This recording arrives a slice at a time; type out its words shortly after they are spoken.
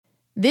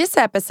This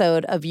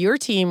episode of Your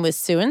Teen with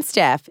Sue and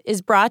Steph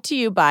is brought to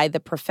you by the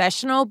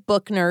Professional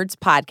Book Nerds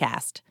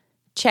podcast.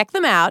 Check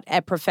them out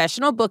at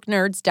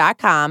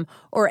professionalbooknerds.com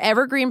or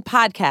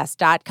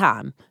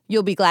evergreenpodcast.com.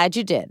 You'll be glad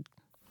you did.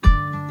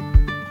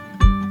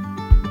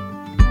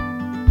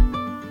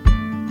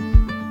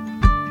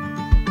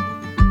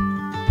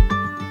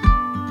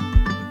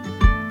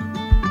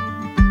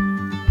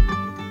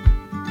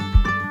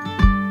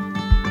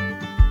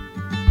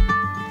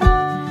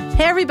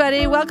 Hey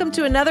everybody, welcome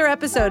to another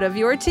episode of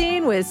Your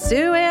Teen with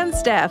Sue and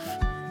Steph.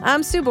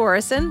 I'm Sue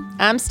Borison.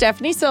 I'm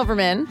Stephanie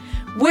Silverman.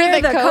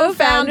 We're the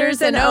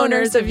co-founders and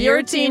owners of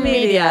Your Teen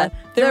Media,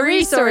 the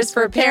resource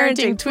for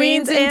parenting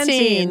tweens and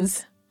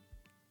teens.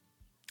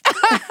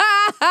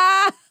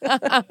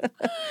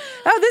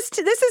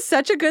 This is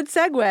such a good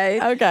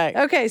segue.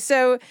 Okay,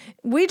 so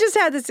we just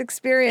had this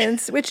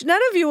experience, which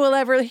none of you will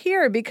ever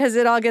hear because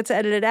it all gets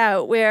edited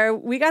out, where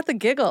we got the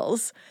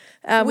giggles.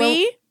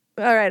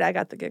 All right, I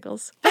got the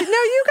giggles. No,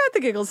 you got the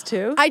giggles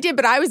too. I did,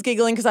 but I was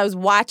giggling because I was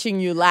watching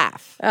you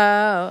laugh.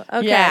 Oh,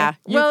 okay. Yeah.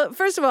 Well,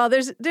 first of all, there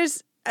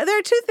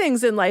are two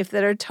things in life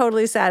that are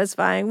totally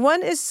satisfying.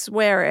 One is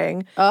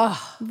swearing.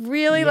 Oh,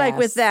 really, yes. like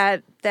with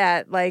that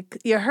like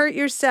you hurt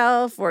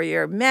yourself or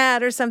you're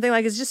mad or something,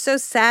 like it's just so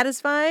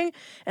satisfying.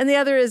 And the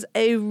other is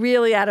a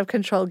really out of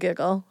control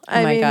giggle.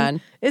 Oh my God.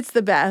 It's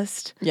the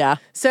best. Yeah.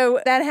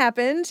 So that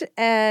happened,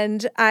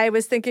 and I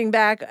was thinking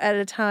back at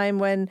a time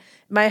when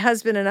my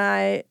husband and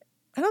I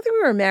don't think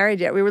we were married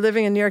yet. We were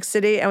living in New York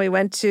City, and we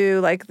went to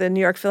like the New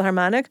York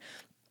Philharmonic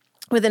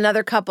with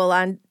another couple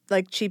on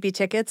like cheapy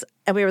tickets,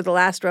 and we were the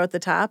last row at the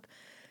top,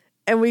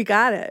 and we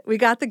got it. We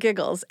got the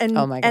giggles. And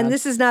oh my God. And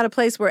this is not a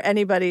place where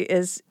anybody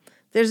is.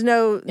 There's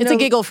no. It's a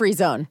giggle-free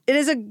zone. It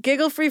is a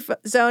giggle-free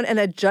zone and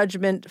a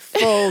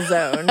judgment-full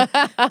zone.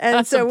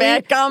 And so we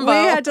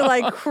had to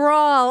like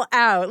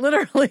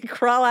literally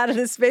crawl out of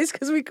this space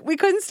because we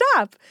couldn't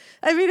stop.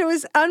 I mean, it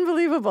was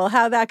unbelievable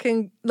how that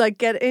can like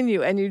get in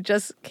you and you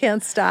just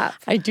can't stop.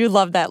 I do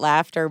love that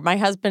laughter. My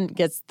husband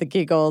gets the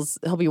giggles.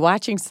 He'll be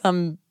watching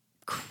some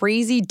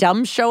crazy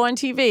dumb show on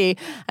TV,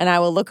 and I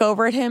will look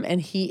over at him,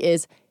 and he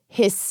is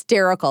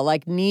hysterical,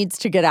 like needs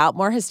to get out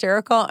more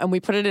hysterical. And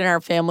we put it in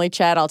our family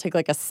chat. I'll take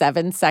like a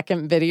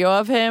 7-second video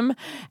of him.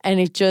 And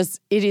it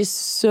is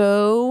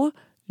so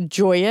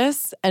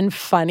joyous and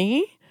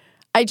funny.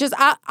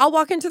 I'll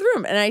walk into the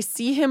room and I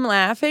see him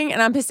laughing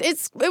and I'm pissed.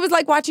 It was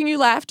like watching you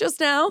laugh just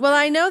now. Well,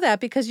 I know that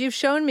because you've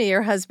shown me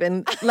your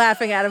husband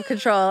laughing out of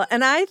control.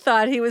 And I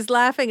thought he was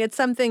laughing at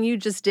something you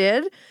just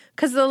did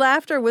because the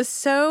laughter was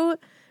so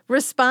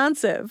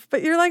responsive,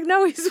 but you're like,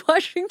 no, he's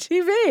watching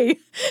TV,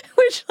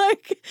 which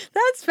like,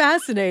 that's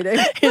fascinating.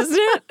 Isn't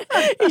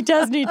it? He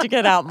does need to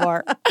get out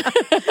more.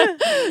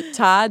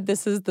 Todd,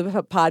 this is the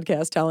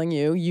podcast telling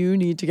you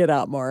need to get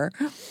out more.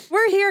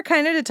 We're here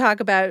kind of to talk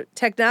about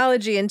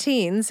technology and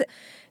teens.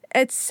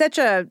 It's such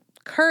a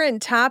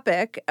current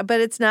topic,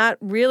 but it's not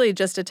really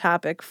just a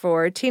topic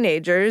for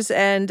teenagers.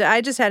 And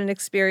I just had an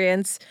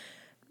experience.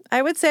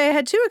 I would say I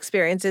had two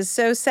experiences.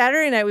 So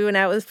Saturday night we went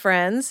out with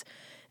friends,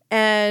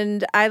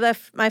 and I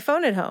left my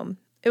phone at home.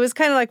 It was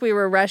kind of like we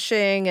were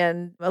rushing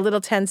and a little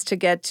tense to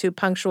get to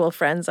punctual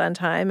friends on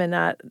time and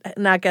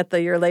not get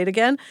the you're late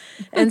again.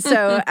 And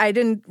so I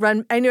didn't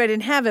run. I knew I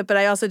didn't have it, but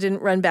I also didn't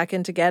run back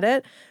in to get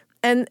it.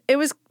 And it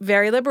was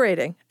very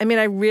liberating. I mean,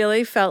 I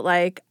really felt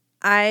like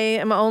I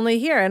am only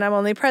here and I'm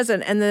only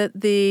present. And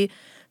the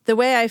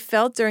way I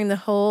felt during the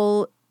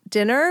whole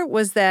dinner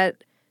was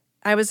that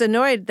I was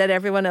annoyed that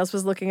everyone else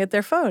was looking at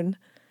their phone.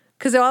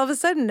 Because all of a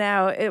sudden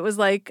now it was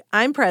like,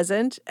 I'm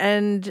present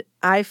and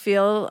I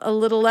feel a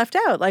little left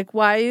out. Like,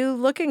 why are you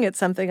looking at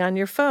something on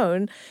your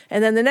phone?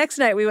 And then the next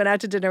night we went out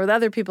to dinner with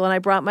other people and I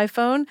brought my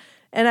phone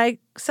and I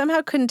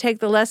somehow couldn't take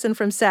the lesson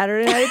from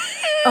Saturday night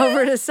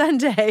over to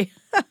Sunday.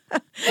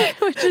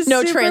 Which is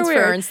no super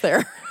transference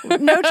weird. there.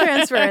 No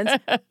transference.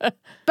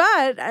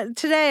 But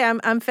today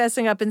I'm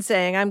fessing up and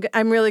saying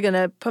I'm really going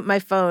to put my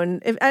phone.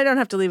 I don't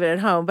have to leave it at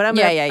home, but I'm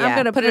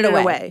going to put it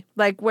away.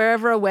 Like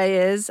wherever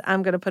away is,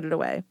 I'm going to put it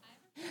away.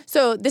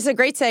 So this is a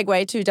great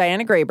segue to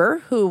Diana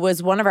Graber, who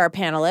was one of our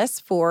panelists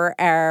for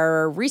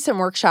our recent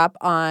workshop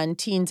on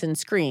teens and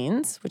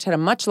screens, which had a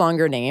much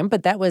longer name,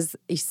 but that was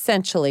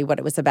essentially what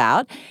it was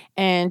about.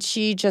 And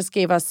she just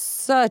gave us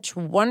such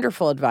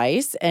wonderful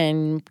advice,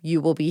 and you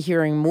will be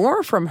hearing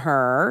more from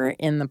her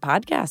in the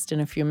podcast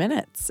in a few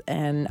minutes.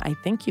 And I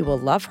think you will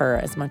love her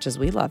as much as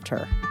we loved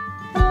her.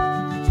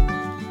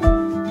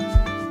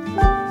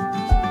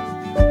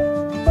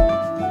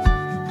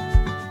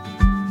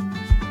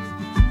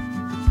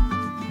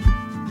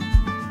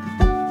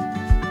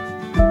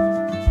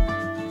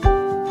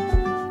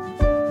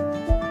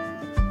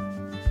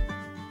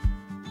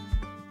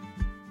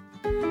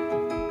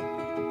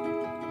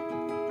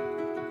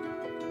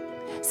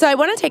 So I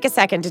want to take a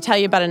second to tell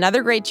you about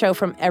another great show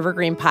from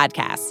Evergreen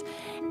Podcasts.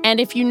 And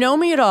if you know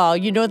me at all,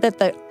 you know that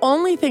the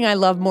only thing I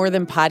love more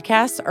than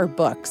podcasts are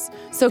books.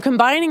 So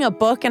combining a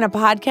book and a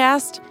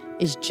podcast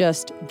is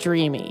just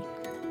dreamy.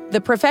 The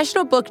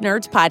Professional Book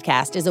Nerds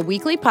podcast is a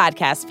weekly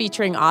podcast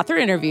featuring author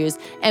interviews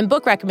and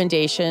book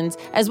recommendations,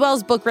 as well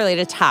as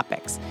book-related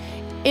topics.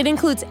 It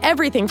includes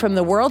everything from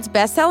the world's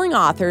best-selling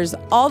authors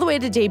all the way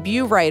to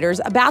debut writers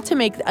about to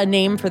make a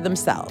name for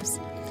themselves.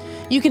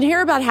 You can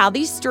hear about how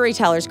these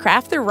storytellers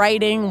craft their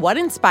writing, what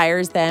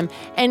inspires them,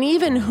 and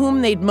even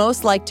whom they'd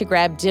most like to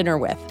grab dinner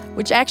with,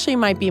 which actually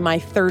might be my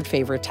third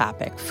favorite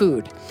topic,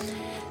 food.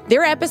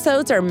 Their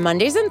episodes are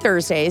Mondays and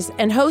Thursdays,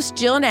 and hosts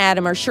Jill and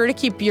Adam are sure to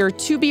keep your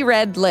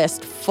to-be-read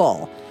list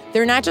full.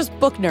 They're not just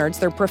book nerds,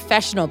 they're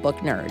professional book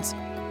nerds.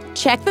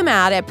 Check them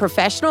out at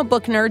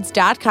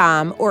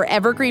professionalbooknerds.com or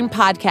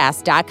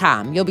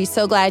evergreenpodcast.com. You'll be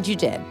so glad you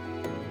did.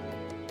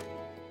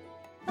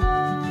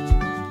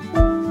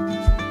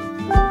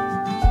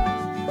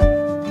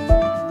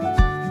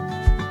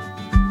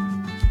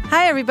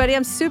 Hi, everybody.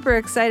 I'm super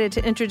excited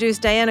to introduce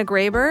Diana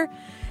Graber.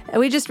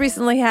 We just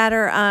recently had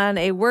her on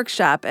a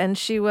workshop, and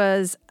she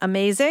was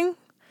amazing.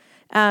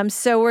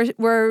 So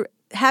we're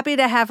happy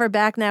to have her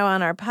back now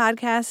on our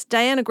podcast.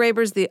 Diana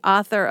Graber is the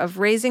author of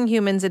Raising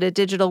Humans in a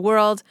Digital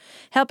World,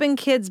 Helping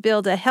Kids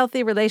Build a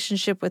Healthy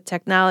Relationship with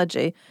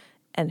Technology.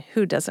 And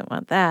who doesn't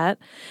want that?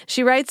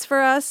 She writes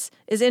for us,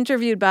 is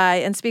interviewed by,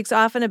 and speaks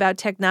often about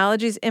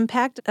technology's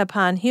impact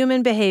upon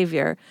human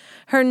behavior.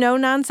 Her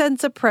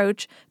no-nonsense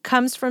approach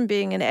comes from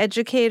being an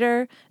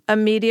educator, a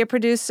media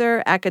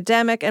producer,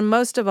 academic, and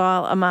most of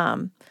all, a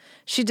mom.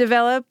 She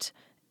developed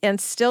and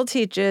still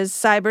teaches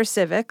Cyber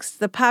Civics,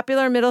 the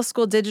popular middle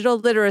school digital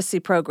literacy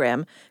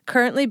program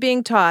currently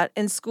being taught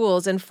in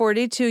schools in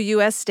 42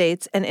 U.S.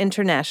 states and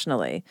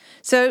internationally.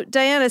 So,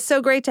 Diana, so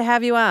great to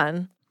have you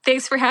on.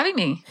 Thanks for having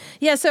me.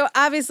 Yeah, so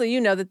obviously you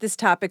know that this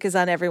topic is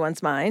on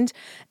everyone's mind.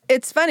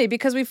 It's funny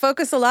because we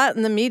focus a lot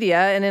in the media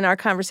and in our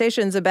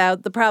conversations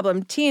about the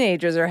problem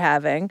teenagers are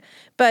having,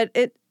 but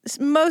it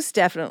most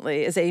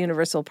definitely is a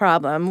universal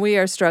problem. We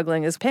are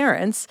struggling as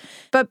parents.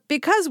 But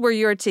because we're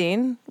your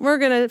teen, we're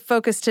going to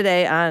focus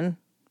today on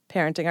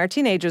parenting our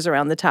teenagers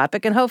around the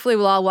topic, and hopefully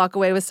we'll all walk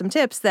away with some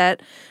tips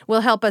that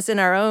will help us in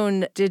our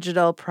own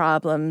digital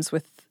problems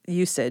with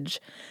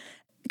usage.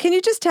 Can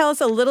you just tell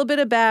us a little bit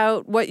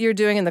about what you're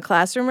doing in the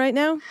classroom right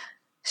now?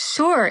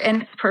 Sure.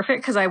 And it's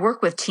perfect because I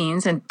work with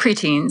teens and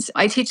preteens.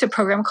 I teach a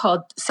program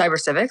called Cyber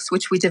Civics,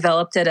 which we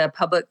developed at a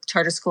public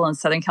charter school in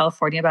Southern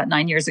California about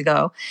 9 years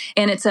ago.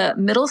 And it's a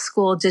middle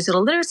school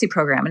digital literacy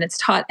program. And it's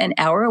taught an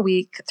hour a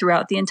week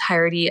throughout the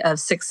entirety of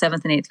 6th,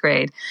 7th, and 8th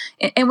grade.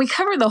 And we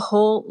cover the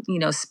whole,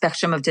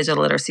 spectrum of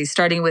digital literacy,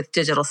 starting with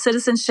digital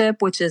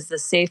citizenship, which is the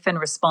safe and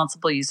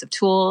responsible use of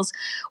tools.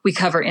 We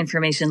cover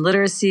information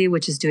literacy,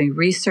 which is doing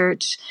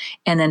research.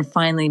 And then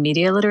finally,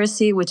 media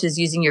literacy, which is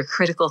using your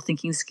critical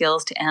thinking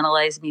skills to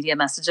analyze media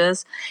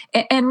messages.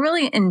 And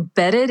really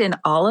embedded in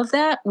all of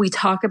that, we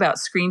talk about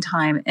screen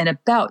time in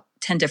about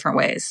 10 different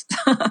ways.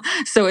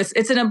 So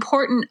it's an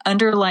important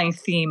underlying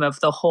theme of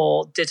the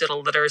whole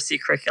digital literacy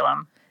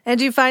curriculum. And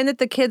do you find that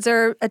the kids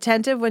are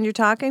attentive when you're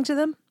talking to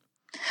them?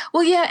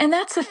 Well, yeah, and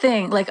that's the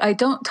thing. Like, I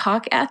don't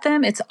talk at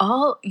them. It's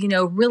all,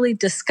 really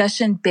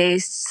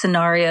discussion-based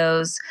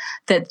scenarios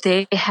that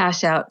they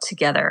hash out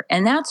together.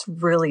 And that's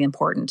really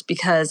important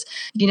because,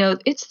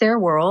 it's their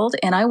world.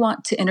 And I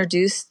want to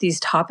introduce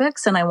these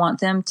topics and I want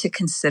them to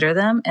consider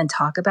them and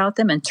talk about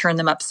them and turn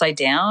them upside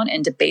down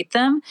and debate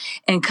them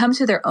and come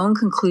to their own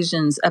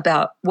conclusions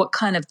about what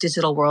kind of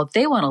digital world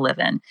they want to live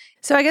in.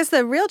 So I guess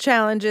the real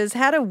challenge is,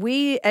 how do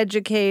we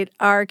educate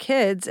our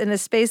kids in a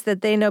space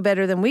that they know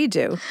better than we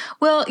do?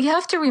 Well, you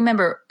have to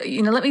remember,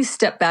 let me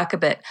step back a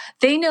bit.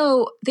 They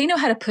know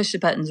how to push the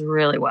buttons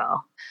really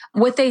well.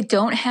 What they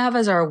don't have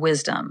is our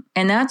wisdom.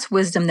 And that's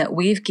wisdom that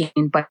we've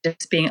gained by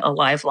just being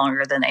alive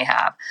longer than they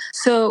have.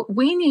 So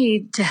we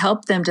need to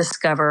help them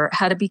discover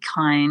how to be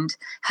kind,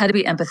 how to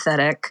be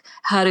empathetic,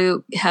 how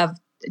to have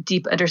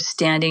deep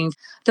understanding.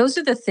 Those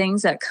are the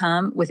things that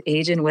come with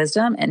age and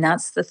wisdom. And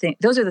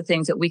those are the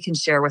things that we can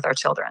share with our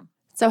children.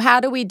 So how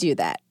do we do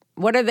that?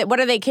 What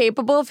are they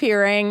capable of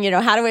hearing?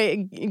 How do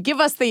we give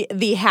us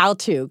the how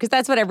to? Because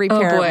that's what every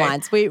parent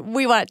wants. We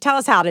want tell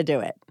us how to do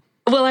it.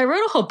 Well, I wrote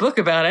a whole book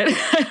about it.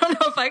 I don't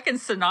know if I can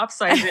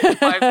synopsize it in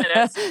 5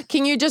 minutes.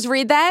 Can you just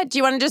read that? Do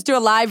you want to just do a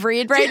live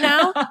read right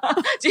now?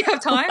 Do you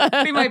have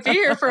time? We might be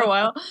here for a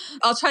while.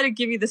 I'll try to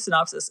give you the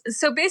synopsis.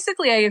 So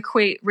basically, I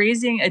equate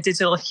raising a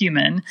digital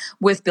human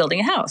with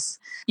building a house.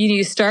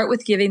 You start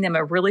with giving them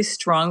a really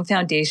strong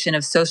foundation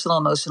of social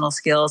and emotional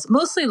skills,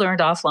 mostly learned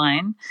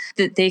offline,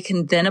 that they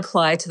can then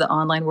apply to the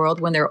online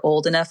world when they're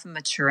old enough and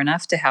mature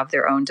enough to have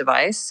their own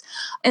device.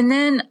 And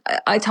then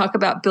I talk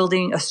about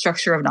building a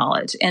structure of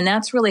knowledge. And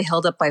that's really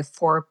held up by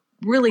 4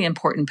 really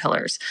important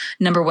pillars.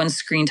 Number 1,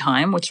 screen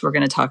time, which we're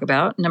going to talk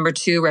about. Number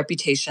 2,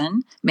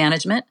 reputation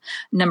management.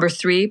 Number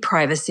 3,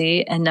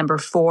 privacy. And number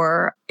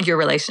 4, your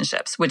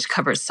relationships, which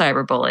covers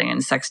cyberbullying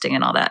and sexting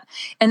and all that.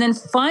 And then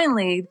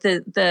finally,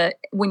 the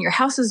when your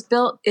house is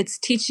built, it's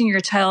teaching your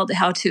child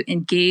how to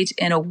engage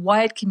in a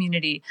wide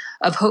community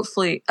of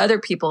hopefully other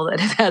people that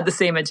have had the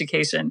same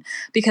education,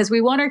 because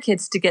we want our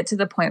kids to get to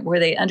the point where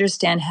they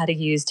understand how to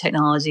use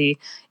technology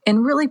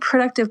in really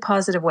productive,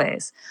 positive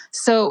ways.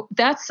 So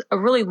that's a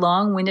really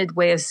long-winded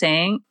way of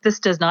saying this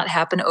does not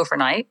happen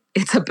overnight.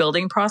 It's a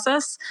building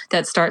process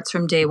that starts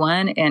from day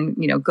one and,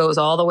 goes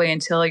all the way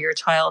until your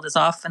child is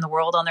off in the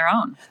world on their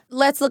own.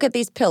 Let's look at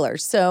these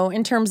pillars. So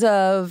in terms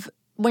of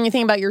when you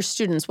think about your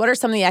students, what are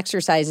some of the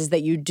exercises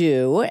that you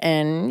do?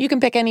 And you can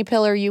pick any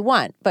pillar you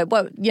want, but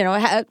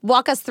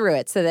walk us through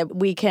it so that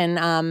we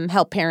can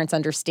help parents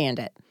understand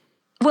it.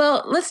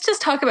 Well, let's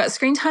just talk about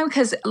screen time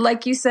because,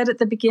 like you said at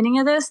the beginning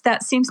of this,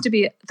 that seems to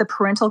be the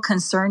parental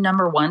concern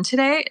number one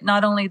today,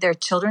 not only their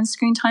children's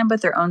screen time,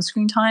 but their own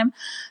screen time.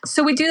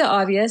 So we do the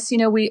obvious.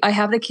 I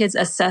have the kids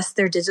assess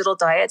their digital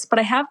diets, but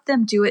I have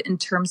them do it in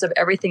terms of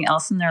everything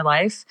else in their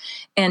life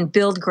and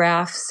build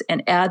graphs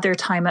and add their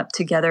time up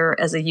together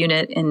as a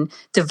unit and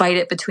divide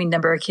it between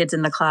number of kids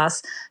in the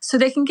class so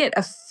they can get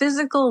a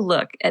physical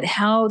look at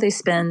how they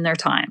spend their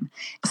time.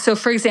 So,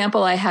 for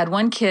example, I had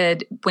one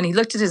kid, when he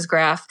looked at his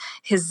graph,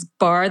 his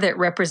bar that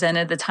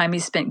represented the time he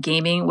spent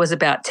gaming was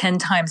about 10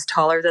 times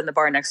taller than the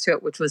bar next to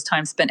it, which was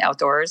time spent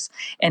outdoors.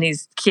 And he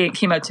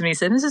came up to me and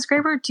said, "Mrs.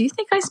 Graber, do you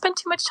think I spend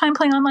too much time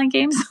playing online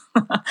games?"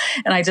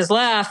 And I just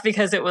laughed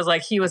because it was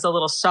like he was a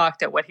little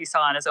shocked at what he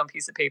saw on his own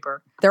piece of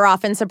paper. They're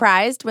often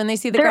surprised when they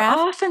see the graph?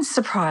 They're often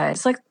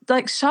surprised,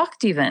 like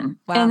shocked even.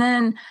 Wow. And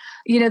then,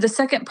 the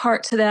second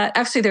part to that,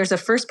 actually there's a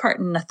first part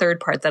and a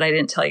third part that I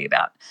didn't tell you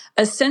about.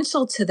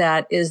 Essential to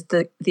that is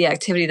the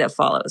activity that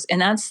follows.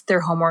 And that's their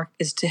homework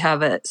is to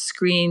have a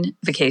screen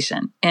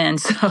vacation. And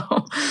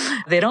so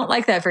they don't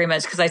like that very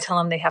much because I tell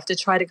them they have to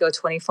try to go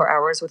 24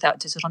 hours without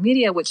digital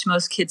media, which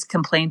most kids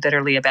complain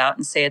bitterly about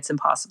and say it's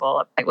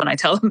impossible when I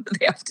tell them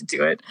they have to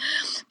do it.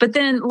 But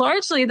then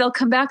largely they'll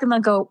come back and they'll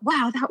go,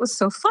 "Wow, that was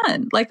so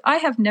fun. Like I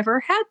have never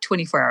had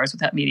 24 hours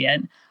without media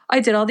and I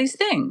did all these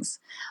things."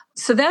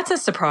 So that's a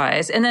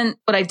surprise. And then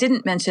what I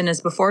didn't mention is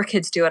before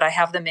kids do it, I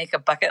have them make a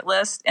bucket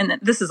list. And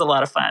this is a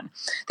lot of fun.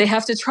 They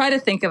have to try to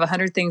think of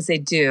 100 things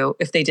they'd do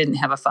if they didn't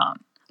have a phone.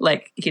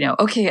 Like,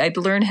 okay, I'd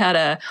learn how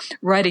to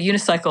ride a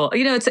unicycle.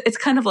 It's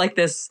kind of like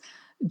this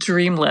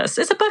dream list.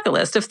 It's a bucket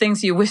list of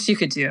things you wish you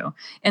could do.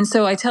 And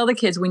so I tell the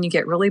kids, when you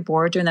get really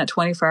bored during that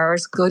 24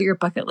 hours, go to your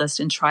bucket list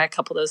and try a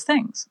couple of those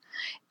things.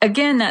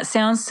 Again, that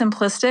sounds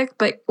simplistic,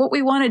 but what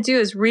we want to do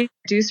is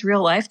reintroduce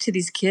real life to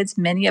these kids,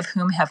 many of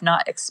whom have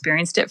not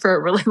experienced it for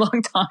a really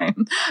long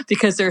time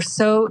because they're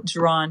so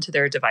drawn to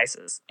their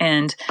devices.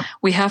 And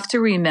we have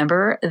to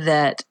remember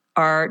that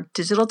our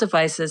digital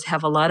devices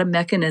have a lot of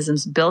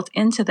mechanisms built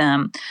into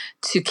them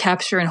to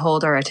capture and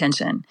hold our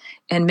attention.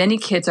 And many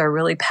kids are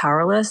really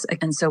powerless.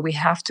 And so we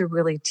have to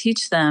really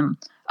teach them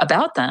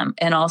about them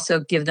and also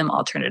give them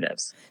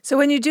alternatives. So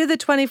when you do the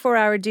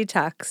 24-hour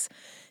detox,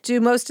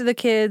 do most of the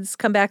kids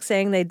come back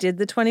saying they did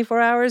the 24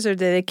 hours or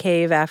do they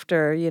cave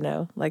after,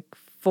 like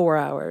 4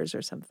 hours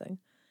or something?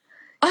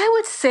 I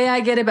would say I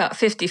get about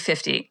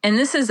 50-50. And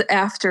this is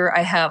after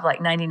I have like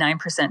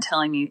 99%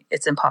 telling me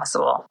it's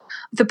impossible.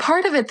 The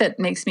part of it that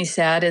makes me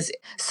sad is,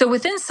 so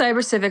within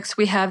CyberCivics,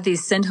 we have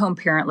these send home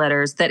parent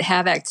letters that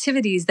have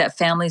activities that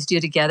families do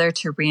together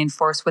to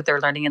reinforce what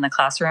they're learning in the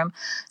classroom.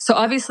 So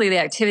obviously the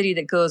activity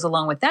that goes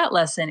along with that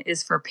lesson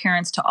is for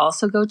parents to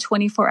also go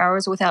 24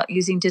 hours without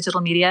using digital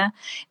media.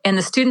 And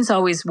the students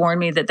always warn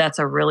me that that's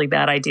a really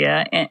bad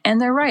idea. And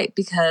they're right,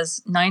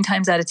 because 9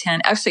 times out of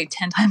 10, actually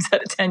 10 times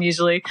out of 10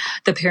 usually,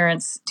 the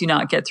parents do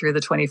not get through the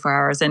 24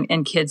 hours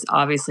and kids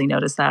obviously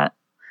notice that.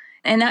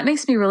 And that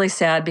makes me really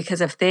sad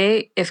because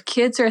if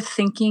kids are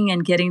thinking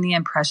and getting the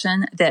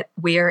impression that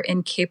we are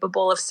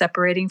incapable of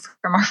separating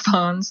from our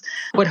phones,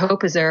 what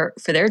hope is there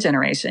for their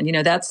generation?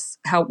 That's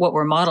what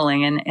we're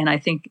modeling. And I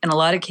think in a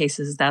lot of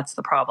cases, that's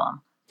the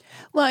problem.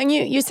 Well, and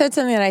you said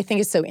something that I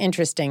think is so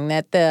interesting,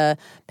 that the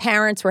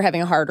parents were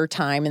having a harder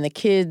time and the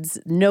kids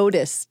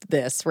noticed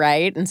this,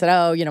 right? And said,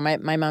 "Oh,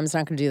 my mom's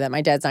not going to do that.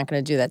 My dad's not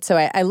going to do that." So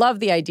I love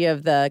the idea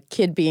of the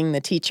kid being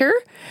the teacher.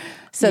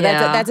 So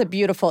that's a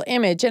beautiful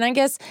image. And I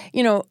guess,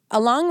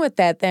 along with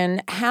that,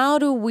 then how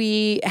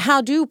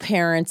do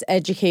parents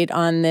educate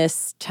on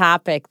this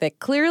topic that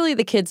clearly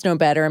the kids know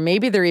better and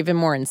maybe they're even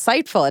more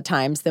insightful at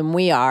times than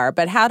we are,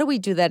 but how do we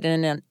do that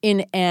in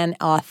an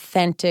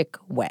authentic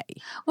way?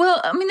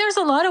 Well, there's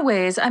a lot of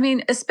ways.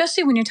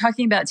 Especially when you're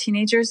talking about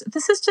teenagers,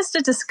 this is just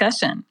a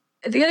discussion.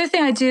 The other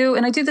thing I do,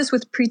 and I do this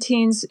with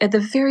preteens at the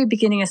very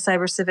beginning of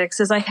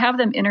CyberCivics, is I have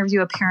them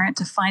interview a parent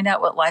to find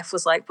out what life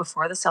was like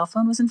before the cell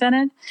phone was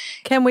invented.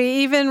 Can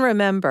we even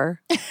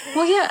remember?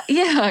 Well,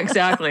 yeah,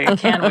 exactly.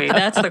 Can we?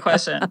 That's the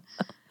question.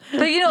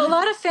 But, a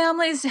lot of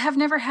families have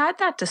never had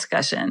that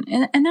discussion.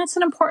 And that's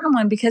an important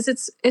one because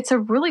it's a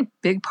really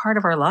big part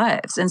of our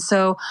lives. And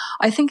so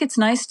I think it's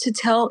nice to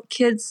tell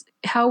kids,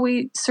 how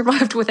we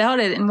survived without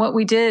it and what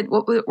we did,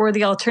 what were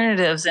the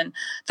alternatives and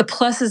the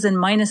pluses and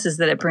minuses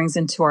that it brings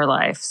into our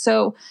life.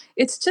 So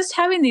it's just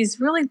having these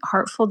really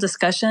heartful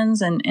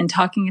discussions and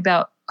talking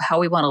about how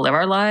we want to live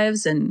our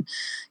lives and,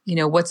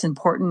 what's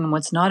important and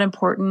what's not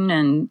important.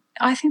 And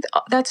I think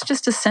that's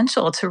just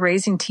essential to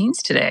raising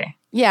teens today.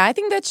 Yeah, I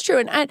think that's true.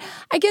 And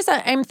I guess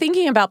I'm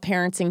thinking about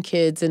parents and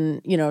kids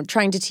and,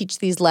 trying to teach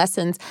these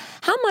lessons.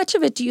 How much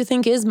of it do you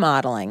think is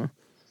modeling?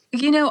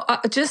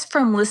 Just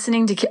from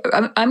listening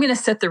to, I'm going to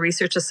set the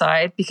research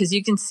aside because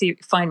you can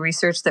find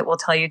research that will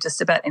tell you just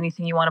about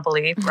anything you want to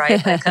believe,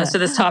 right? When it comes to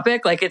this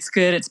topic, like it's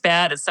good, it's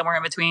bad, it's somewhere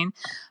in between.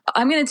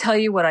 I'm going to tell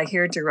you what I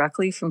hear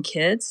directly from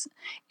kids,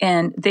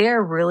 and they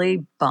are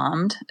really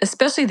bummed,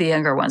 especially the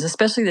younger ones,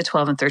 especially the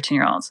 12 and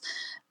 13-year-olds.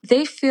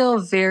 They feel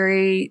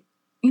very,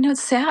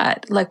 it's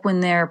sad. Like when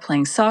they're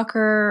playing soccer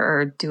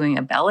or doing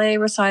a ballet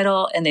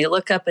recital and they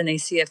look up and they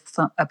see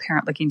a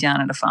parent looking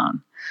down at a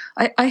phone.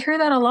 I hear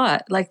that a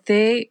lot. Like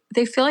they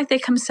feel like they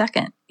come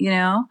second,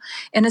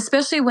 and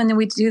especially when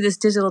we do this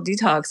digital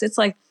detox, it's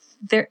like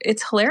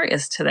it's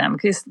hilarious to them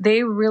because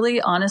they really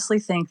honestly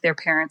think their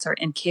parents are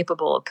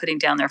incapable of putting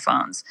down their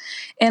phones.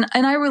 And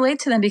I relate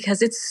to them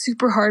because it's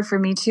super hard for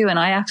me too. And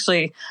I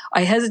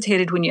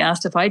hesitated when you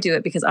asked if I do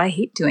it because I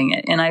hate doing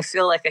it. And I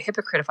feel like a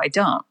hypocrite if I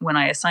don't when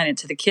I assign it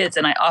to the kids.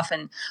 And I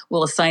often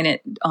will assign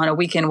it on a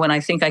weekend when I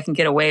think I can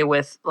get away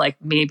with like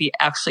maybe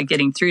actually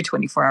getting through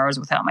 24 hours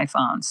without my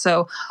phone.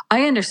 So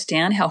I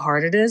understand how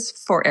hard it is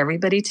for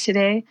everybody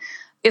today.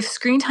 If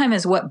screen time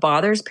is what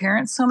bothers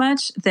parents so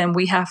much, then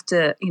we have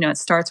to, it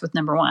starts with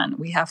number one.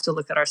 We have to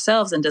look at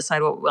ourselves and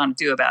decide what we want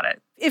to do about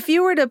it. If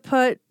you were to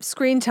put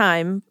screen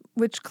time,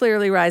 which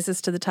clearly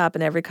rises to the top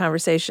in every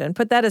conversation,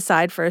 put that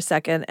aside for a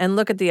second and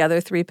look at the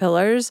other three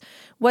pillars,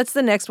 what's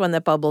the next one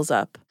that bubbles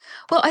up?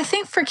 Well, I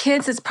think for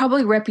kids, it's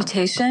probably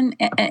reputation.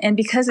 And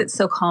because it's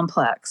so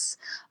complex,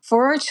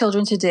 for our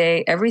children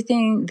today,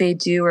 everything they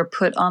do or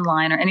put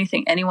online or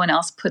anything anyone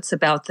else puts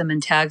about them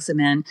and tags them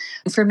in,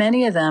 for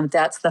many of them,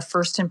 that's the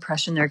first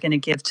impression they're going to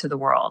give to the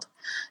world.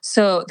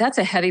 So that's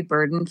a heavy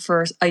burden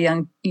for a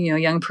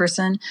young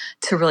person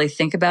to really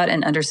think about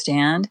and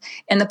understand.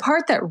 And the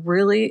part that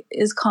really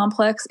is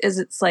complex is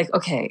it's like,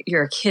 okay,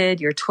 you're a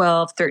kid, you're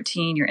 12,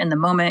 13, you're in the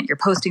moment, you're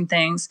posting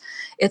things.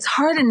 It's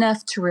hard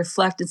enough to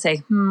reflect and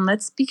say,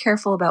 let's be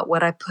careful about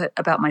what I put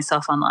about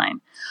myself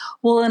online.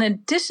 Well, in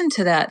addition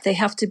to that, they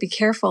have to be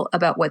careful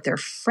about what their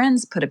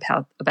friends put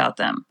about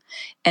them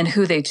and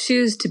who they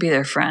choose to be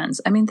their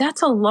friends. I mean,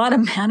 that's a lot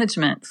of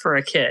management for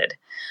a kid.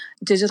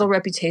 Digital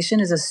reputation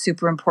is a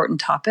super important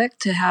topic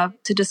to have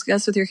to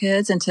discuss with your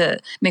kids and to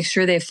make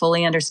sure they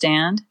fully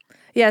understand.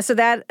 Yeah, so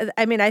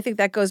I think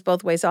that goes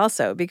both ways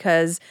also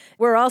because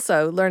we're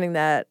also learning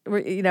that,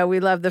 we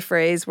love the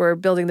phrase, we're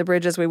building the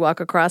bridge as we walk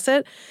across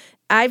it.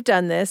 I've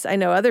done this. I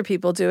know other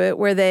people do it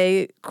where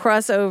they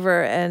cross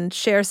over and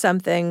share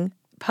something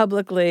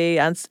publicly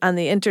on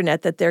the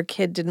internet that their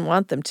kid didn't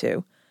want them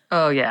to.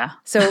 Oh, yeah.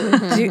 So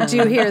do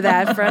you hear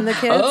that from the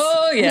kids?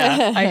 Oh,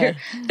 yeah. I hear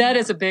that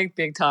is a big,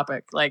 big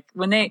topic. Like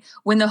when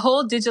the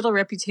whole digital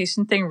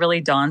reputation thing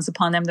really dawns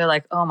upon them, they're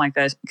like, oh my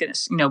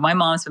goodness, my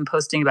mom's been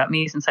posting about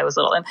me since I was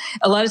little. And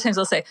a lot of times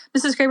they'll say,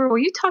 Mrs. Graber, will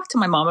you talk to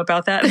my mom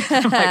about that?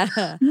 I'm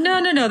like,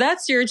 no,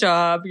 that's your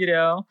job,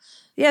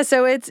 Yeah,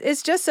 so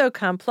it's just so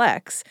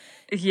complex.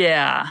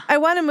 Yeah. I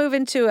want to move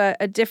into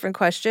a different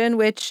question,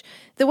 which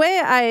the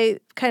way I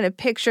kind of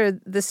picture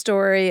the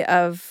story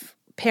of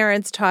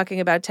parents talking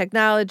about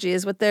technology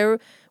is what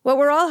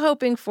we're all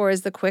hoping for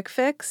is the quick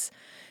fix.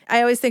 I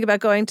always think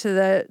about going to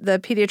the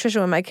pediatrician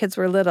when my kids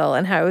were little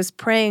and how I was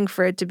praying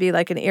for it to be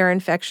like an ear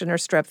infection or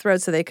strep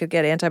throat so they could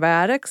get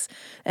antibiotics,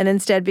 and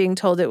instead being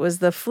told it was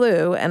the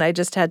flu, and I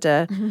just had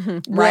to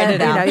write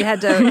it out. You had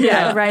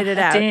to write it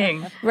out.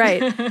 Dang.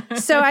 Right.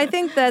 So I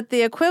think that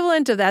the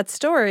equivalent of that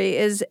story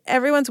is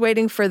everyone's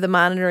waiting for the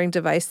monitoring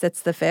device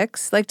that's the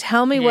fix. Like,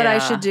 tell me what I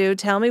should do.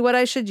 Tell me what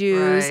I should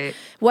use. Right.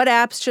 What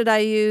apps should I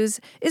use?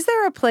 Is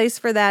there a place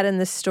for that in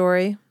this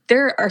story?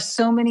 There are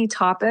so many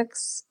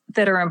topics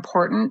that are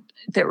important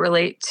that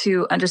relate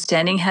to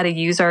understanding how to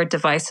use our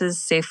devices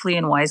safely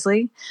and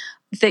wisely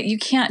that you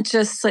can't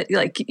just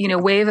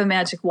wave a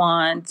magic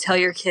wand, tell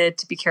your kid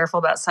to be careful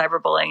about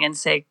cyberbullying and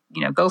say,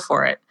 go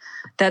for it.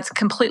 That's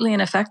completely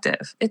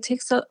ineffective. It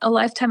takes a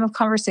lifetime of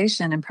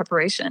conversation and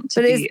preparation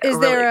to be a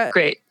really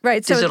great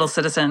digital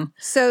citizen.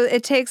 So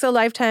it takes a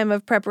lifetime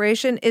of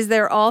preparation.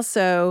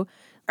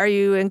 Are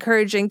you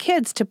encouraging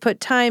kids to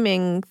put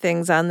timing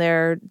things on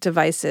their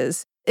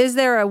devices? Is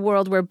there a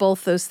world where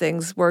both those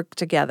things work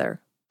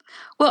together?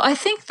 Well, I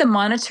think the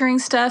monitoring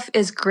stuff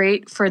is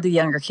great for the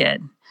younger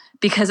kid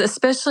because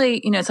especially,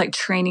 it's like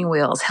training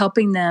wheels,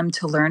 helping them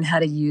to learn how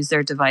to use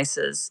their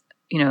devices,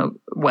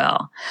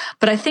 well.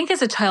 But I think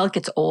as a child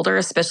gets older,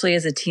 especially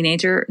as a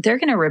teenager, they're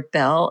going to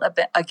rebel a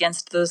bit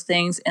against those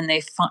things, and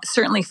they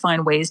certainly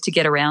find ways to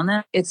get around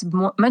that. It's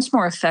much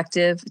more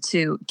effective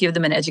to give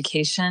them an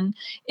education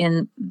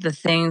in the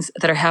things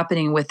that are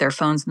happening with their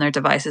phones and their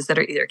devices that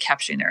are either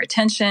capturing their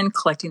attention,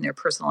 collecting their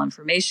personal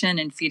information,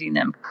 and feeding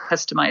them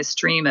customized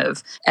stream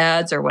of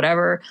ads or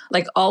whatever.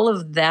 Like all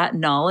of that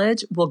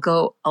knowledge will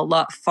go a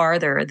lot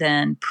farther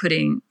than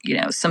putting,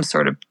 some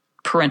sort of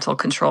parental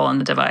control on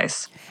the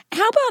device.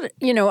 How about,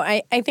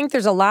 I think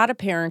there's a lot of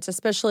parents,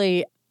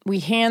 especially we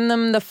hand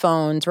them the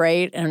phones,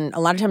 right? And a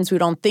lot of times we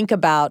don't think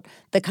about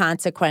the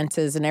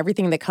consequences and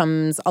everything that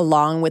comes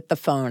along with the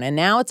phone. And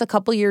now it's a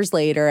couple years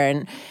later,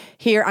 and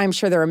here I'm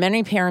sure there are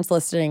many parents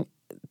listening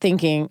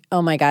thinking,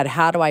 oh my God,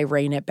 how do I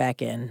rein it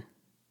back in?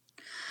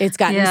 It's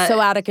gotten so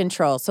out of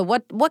control. So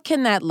what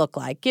can that look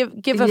like? Give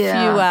a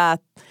few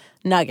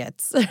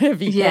nuggets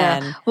if you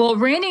can. Well,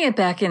 reining it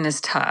back in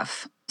is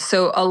tough.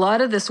 So a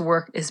lot of this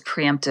work is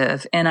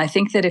preemptive. And I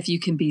think that if you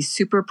can be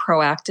super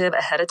proactive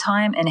ahead of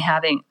time and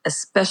having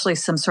especially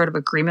some sort of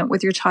agreement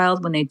with your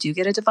child when they do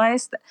get a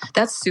device,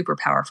 that's super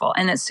powerful.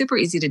 And it's super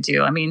easy to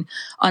do. I mean,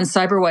 on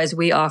CyberWise,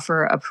 we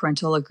offer a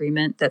parental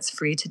agreement that's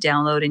free to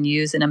download and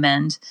use and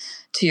amend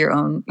to your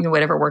own,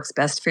 whatever works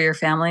best for your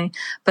family.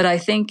 But I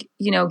think,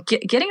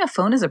 getting a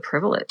phone is a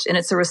privilege and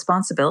it's a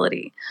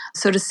responsibility.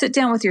 So to sit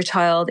down with your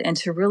child and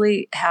to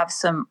really have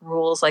some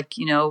rules like,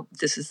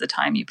 this is the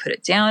time you put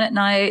it down at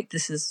night.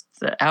 This is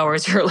the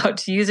hours you're allowed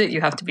to use it.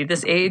 You have to be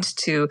this age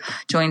to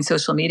join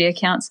social media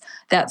accounts.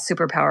 That's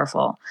super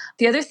powerful.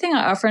 The other thing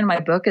I offer in my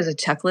book is a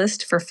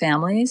checklist for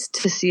families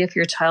to see if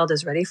your child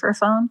is ready for a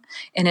phone.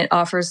 And it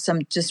offers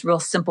some just real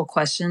simple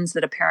questions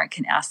that a parent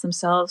can ask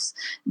themselves,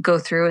 go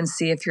through and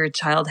see if your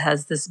child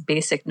has this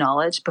basic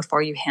knowledge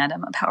before you hand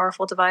them a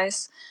powerful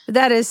device.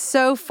 That is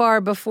so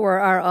far before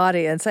our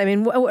audience. I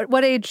mean,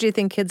 what age do you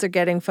think kids are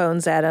getting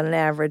phones at on an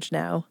average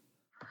now?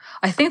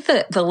 I think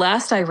that the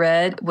last I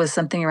read was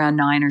something around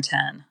 9 or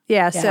 10.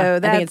 Yeah, so I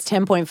think it's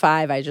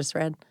 10.5 I just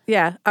read.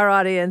 Yeah, our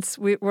audience,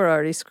 we're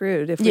already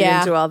screwed if we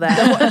didn't do all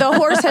that. The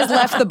horse has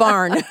left the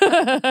barn.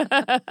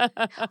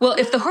 Well,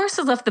 if the horse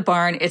has left the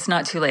barn, it's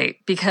not too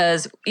late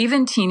because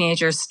even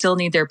teenagers still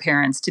need their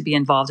parents to be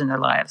involved in their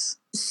lives.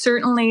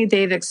 Certainly,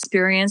 they've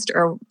experienced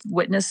or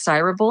witnessed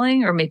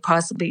cyberbullying or may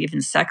possibly even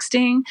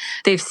sexting.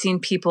 They've seen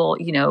people,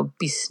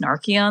 be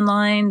snarky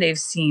online. They've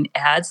seen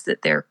ads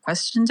that they're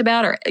questioned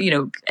about or,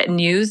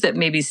 news that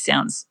maybe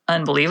sounds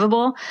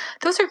unbelievable.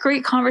 Those are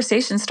great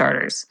conversation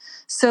starters.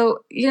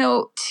 So,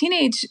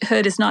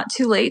 teenagehood is not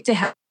too late to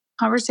have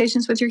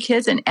conversations with your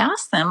kids and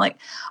ask them. Like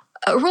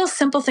a real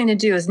simple thing to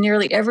do is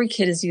nearly every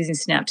kid is using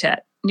Snapchat.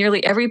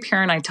 Nearly every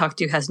parent I talk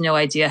to has no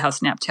idea how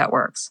Snapchat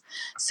works.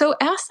 So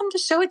ask them to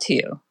show it to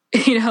you.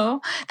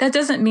 That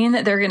doesn't mean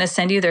that they're going to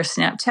send you their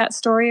Snapchat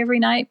story every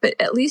night, but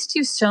at least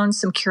you've shown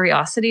some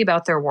curiosity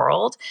about their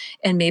world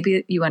and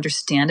maybe you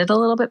understand it a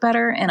little bit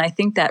better. And I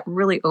think that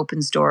really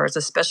opens doors,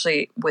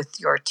 especially with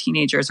your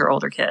teenagers or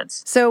older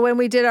kids. So when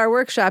we did our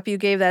workshop, you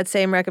gave that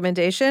same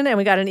recommendation, and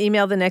we got an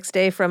email the next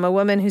day from a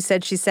woman who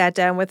said she sat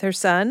down with her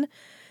son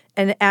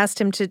and asked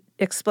him to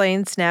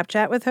explain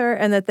Snapchat with her,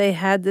 and that they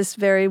had this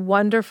very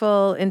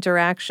wonderful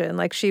interaction.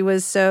 Like she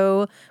was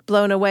so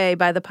blown away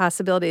by the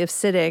possibility of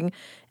sitting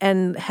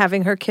and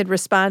having her kid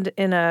respond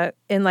in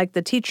like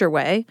the teacher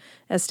way,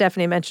 as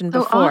Stephanie mentioned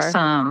before. Oh,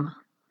 awesome.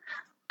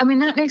 I mean,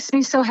 that makes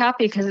me so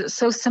happy because it's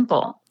so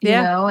simple, you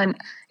know, and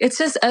it's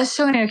just us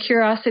showing a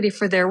curiosity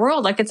for their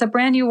world. Like it's a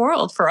brand new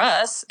world for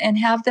us and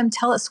have them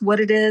tell us what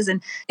it is.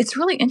 And it's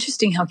really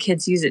interesting how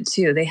kids use it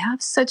too. They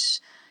have such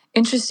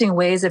interesting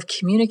ways of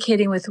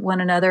communicating with one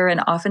another. And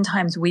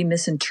oftentimes we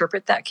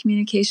misinterpret that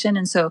communication.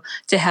 And so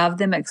to have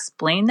them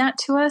explain that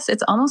to us,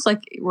 it's almost like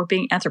we're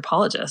being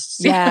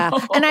anthropologists. Yeah.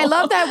 And I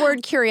love that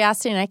word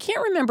curiosity. And I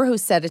can't remember who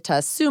said it to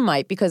us. Sue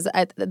might, because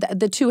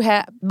the two,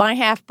 my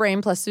half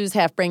brain plus Sue's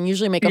half brain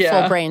usually make a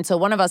full brain. So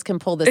one of us can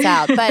pull this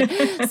out. But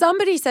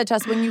somebody said to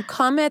us, when you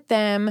come at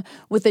them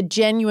with a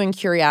genuine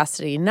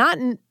curiosity,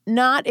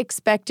 not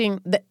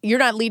expecting that you're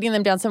not leading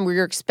them down somewhere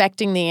you're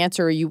expecting the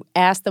answer, or you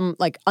ask them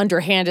like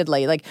underhandedly,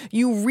 like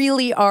you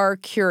really are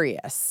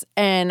curious.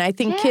 And I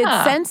think kids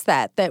sense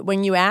that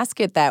when you ask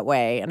it that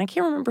way. And I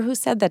can't remember who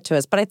said that to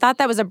us, but I thought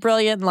that was a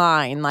brilliant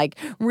line, like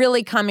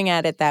really coming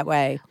at it that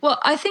way. Well,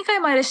 I think I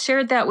might have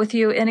shared that with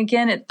you. And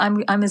again,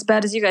 I'm as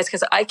bad as you guys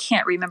because I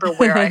can't remember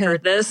where I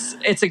heard this.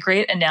 It's a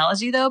great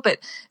analogy though, but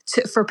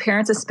for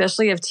parents,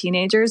 especially of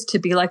teenagers, to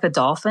be like a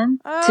dolphin.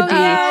 We forgot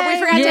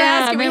to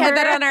ask you. We had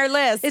that on our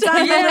list. It's on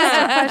the list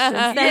of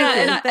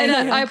questions.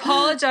 Thank you. I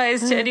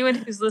apologize to anyone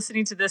who's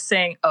listening to this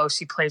saying, oh,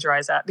 she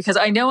plagiarized that. Because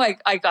I know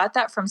I got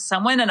that from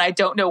someone and I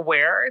don't know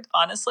where,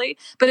 honestly.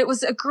 But it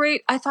was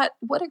I thought,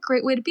 what a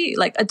great way to be.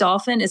 Like a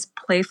dolphin is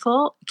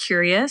playful,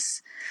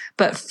 curious,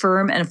 but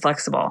firm and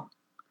flexible.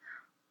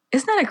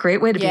 Isn't that a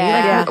great way to be?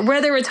 Like,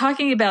 whether we're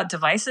talking about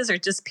devices or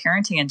just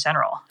parenting in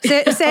general.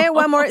 Say it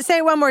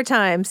one more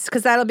time,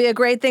 because that'll be a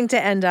great thing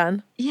to end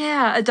on.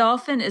 Yeah, a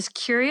dolphin is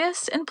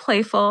curious and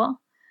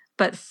playful,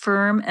 but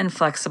firm and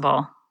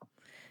flexible.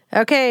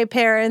 Okay,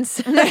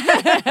 parents.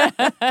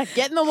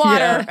 Get in the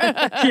water.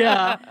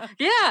 Yeah.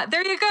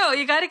 There you go.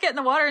 You got to get in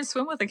the water and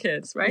swim with the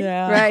kids, right?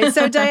 Yeah. Right.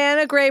 So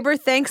Diana Graber,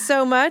 thanks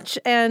so much.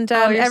 And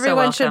you're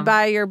everyone so should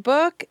buy your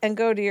book and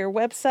go to your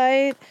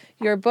website.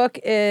 Your book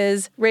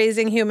is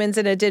Raising Humans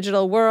in a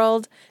Digital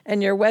World,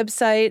 and your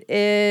website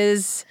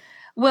is...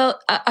 Well,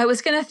 I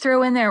was going to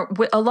throw in there,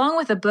 along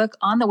with a book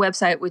on the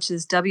website, which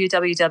is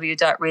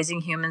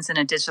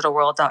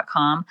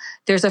www.raisinghumansinadigitalworld.com,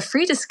 there's a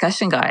free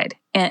discussion guide.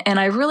 And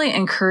I really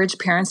encourage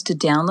parents to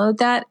download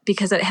that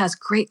because it has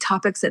great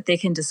topics that they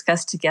can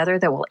discuss together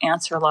that will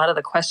answer a lot of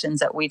the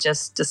questions that we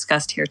just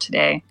discussed here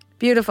today.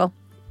 Beautiful.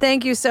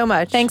 Thank you so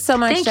much. Thanks so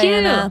much, Thank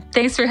Diana. you.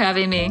 Thanks for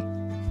having me.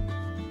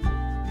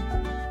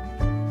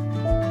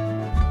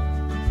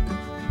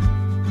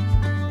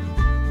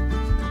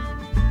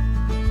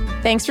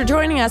 Thanks for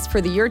joining us for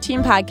the Your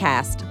Teen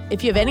podcast.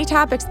 If you have any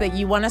topics that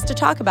you want us to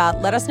talk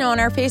about, let us know on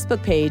our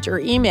Facebook page or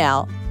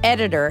email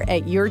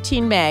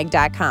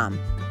editor@yourteenmag.com.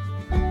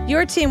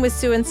 Your Teen with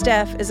Sue and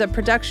Steph is a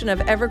production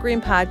of Evergreen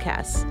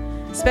Podcasts.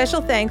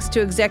 Special thanks to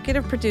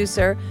executive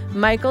producer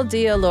Michael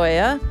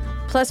D'Aloia,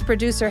 plus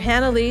producer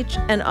Hannah Leach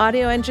and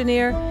audio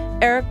engineer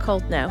Eric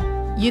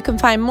Koltnow. You can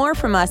find more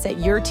from us at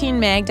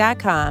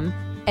yourteenmag.com,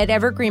 at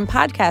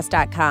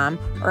evergreenpodcast.com,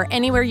 or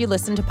anywhere you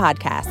listen to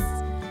podcasts.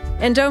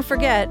 And don't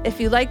forget, if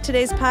you like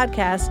today's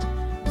podcast,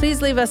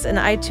 please leave us an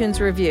iTunes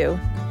review.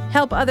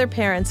 Help other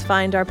parents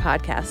find our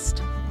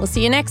podcast. We'll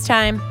see you next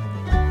time.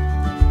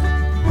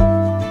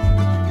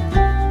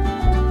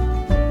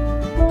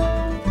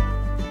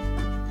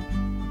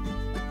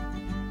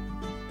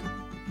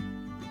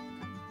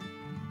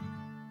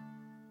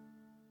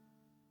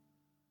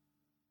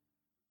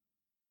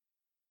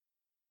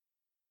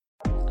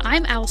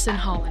 I'm Allison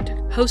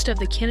Holland, host of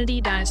the Kennedy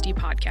Dynasty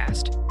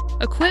podcast.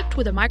 Equipped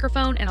with a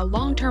microphone and a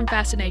long-term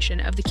fascination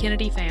of the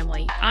Kennedy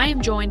family, I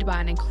am joined by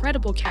an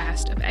incredible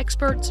cast of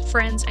experts,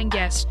 friends, and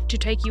guests to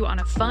take you on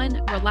a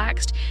fun,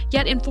 relaxed,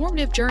 yet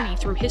informative journey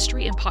through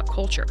history and pop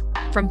culture.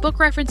 From book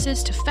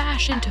references to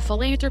fashion to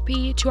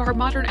philanthropy to our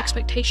modern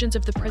expectations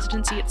of the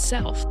presidency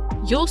itself,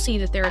 you'll see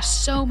that there is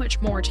so much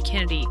more to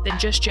Kennedy than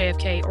just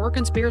JFK or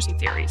conspiracy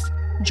theories.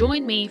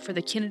 Join me for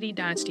the Kennedy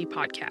Dynasty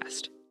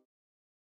podcast.